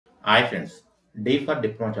Hi friends, D for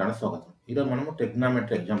diploma channel స్వాగతం. ఈరోజు మనము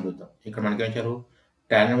ట్రిగ్నామెట్రీ ఎగ్జామ్ చూద్దాం. ఇక్కడ మనకి ఏం ఇచ్చారు,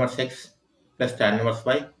 tan inverse x plus tan inverse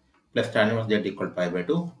y plus tan inverse z equal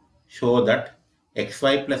π/2 show that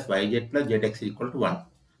xy plus yz plus zx equal to 1.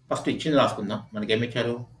 First ఇచ్చింది రాసుకుందాం. మనకి ఏమి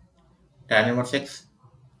ఇచ్చారు, tan inverse x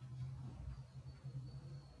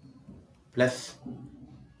plus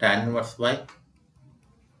tan inverse y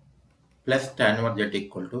plus tan inverse z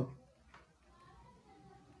equal to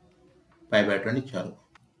π/2 అని ఇచ్చారు.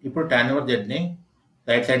 ఇప్పుడు tan inverse z ని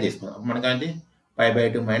right side తీసుకుందాం. మనకి అది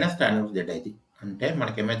π/2 మైనస్ tan ఇన్వర్స్ z అయితే, అంటే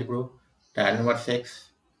మనకి ఏమైతే ఇప్పుడు tan inverse x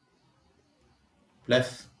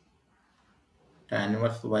plus tan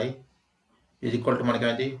inverse y is equal to మనకి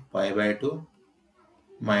ఏమైంది π/2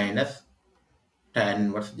 మైనస్ tan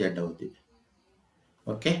ఇన్వర్స్ z అవుతుంది.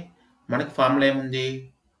 ఓకే, మనకి ఫార్ములా ఏముంది,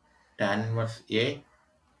 tan inverse a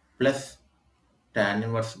plus tan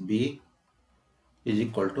inverse b is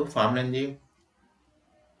equal to formula ఏంది,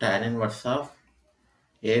 tan inverse of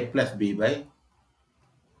a plus b by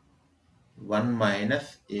 1 minus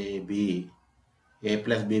ab. a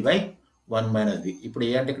plus b by 1 minus b. ఇప్పుడు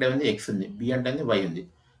a అంటే ఇక్కడ ఏమైంది x ఉంది, b అంటే y ఉంది.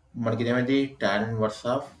 మనకి ఏమైంది tan inverse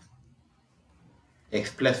of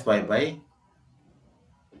x plus y by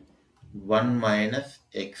 1 minus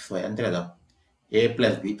xy అంతే కదా. a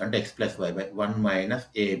plus b అంటే x plus y by 1 minus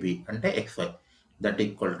ab అంటే xy, that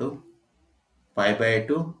equal to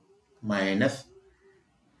π/2 minus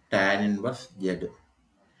tan inverse z.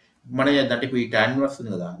 మన అంటే ఇప్పుడు ఈ tan ఇన్వర్స్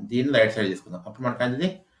ఉంది కదా, దీన్ని రైట్ సైడ్ తీసుకుందాం. అప్పుడు మనకు అనేది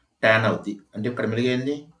tan అవుద్ది. అంటే ఇక్కడ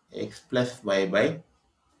మిగిలింది x plus y by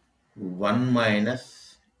 1 minus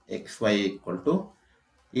xy equal to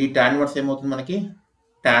ఈ tan ఇన్వర్స్ ఏమవుతుంది మనకి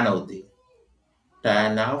tan అవుద్ది.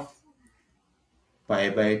 tan of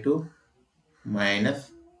π/2 minus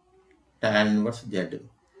tan inverse z.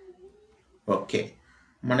 Okay,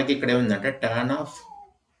 మనకి ఇక్కడ ఏముందంటే tan ఆఫ్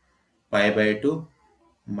π/2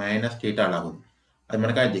 మైనస్ థీటా లాగా ఉంది. అది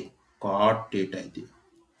మనకి అది కాట్ థీటా అయింది.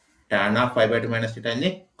 tan ఆఫ్ π/2 మైనస్ థీటా అయింది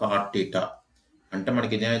కాట్ థీటా. అంటే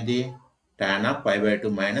మనకి ఇదేమైంది tan ఆఫ్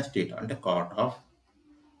π/2 మైనస్ థీటా అంటే కాట్ ఆఫ్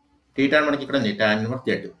థీటా. మనకి ఇక్కడ ఉంది tan ఇన్వర్స్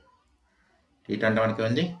z. థీటా అంటే మనకి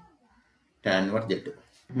ఉంది tan ఇన్వర్స్ z.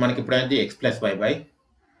 మనకి ఇప్పుడు అయింది x plus y by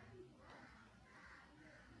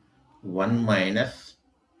 1 minus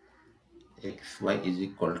xy is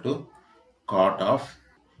equal to cart of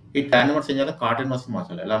ఈ tan ఇన్వర్స్ ఏం చేయాలి, కాట్ ఇన్వర్స్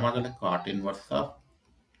మార్చాలి. ఎలా మార్చాలి, కాట్ ఇన్వర్స్ ఆఫ్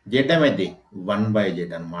z ఏమైంది 1/z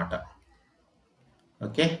అనమాట.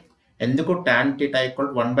 ఓకే, ఎందుకు tan θ ఈక్వల్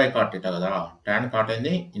టు 1/cot θ కదా. tan కాట్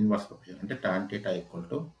అయింది ఇన్వర్స్ అంటే tan θ ఈక్వల్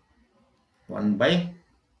టు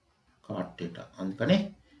 1/cot θ. అందుకని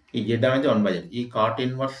ఈ z అనేది 1/z. ఈ కాట్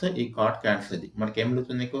ఇన్వర్స్ ఈ కాట్ క్యాన్సిల్ అయింది. మనకి ఏం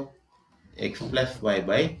మిగులుతుంది, నీకు x plus y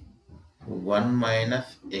by 1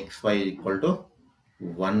 minus xy equal to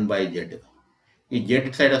 1/z. ఈ z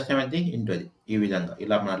ఇటు సైడ్ వస్తే ఏమైంది ఇంటూ అది, ఈ విధంగా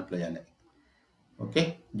ఇలా మల్టిప్లై చేయాలి. ఓకే,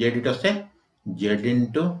 z ఇటు వస్తే z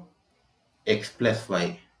into X plus why.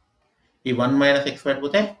 ఈ 1 మైనస్ xy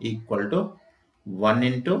పోతే equal to 1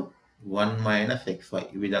 into 1 minus xy.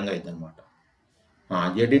 ఈ విధంగా అవుతుంది అనమాట.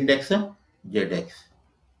 z into X zx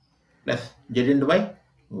plus z into why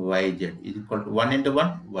yz ఇది equal to 1 into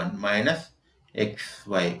 1 1 minus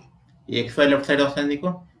xy. ఈ xy లెఫ్ట్ సైడ్ వస్తుంది నీకు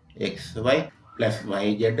xy plus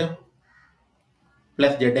yz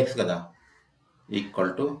plus zx కదా,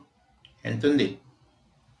 ఈక్వల్ టు ఎంత ఉంది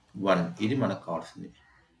 1. ఇది మనకు కావాల్సింది.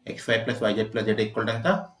 xy plus yz plus z equal to ఎంత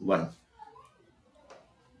 1.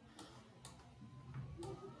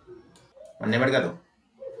 అన్నేవాడు కాదు,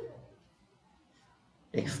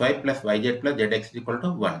 xy plus yz plus zx equal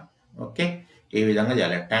to 1. Okay, ఈ విధంగా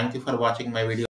చేయాలి. Thank you for watching my video.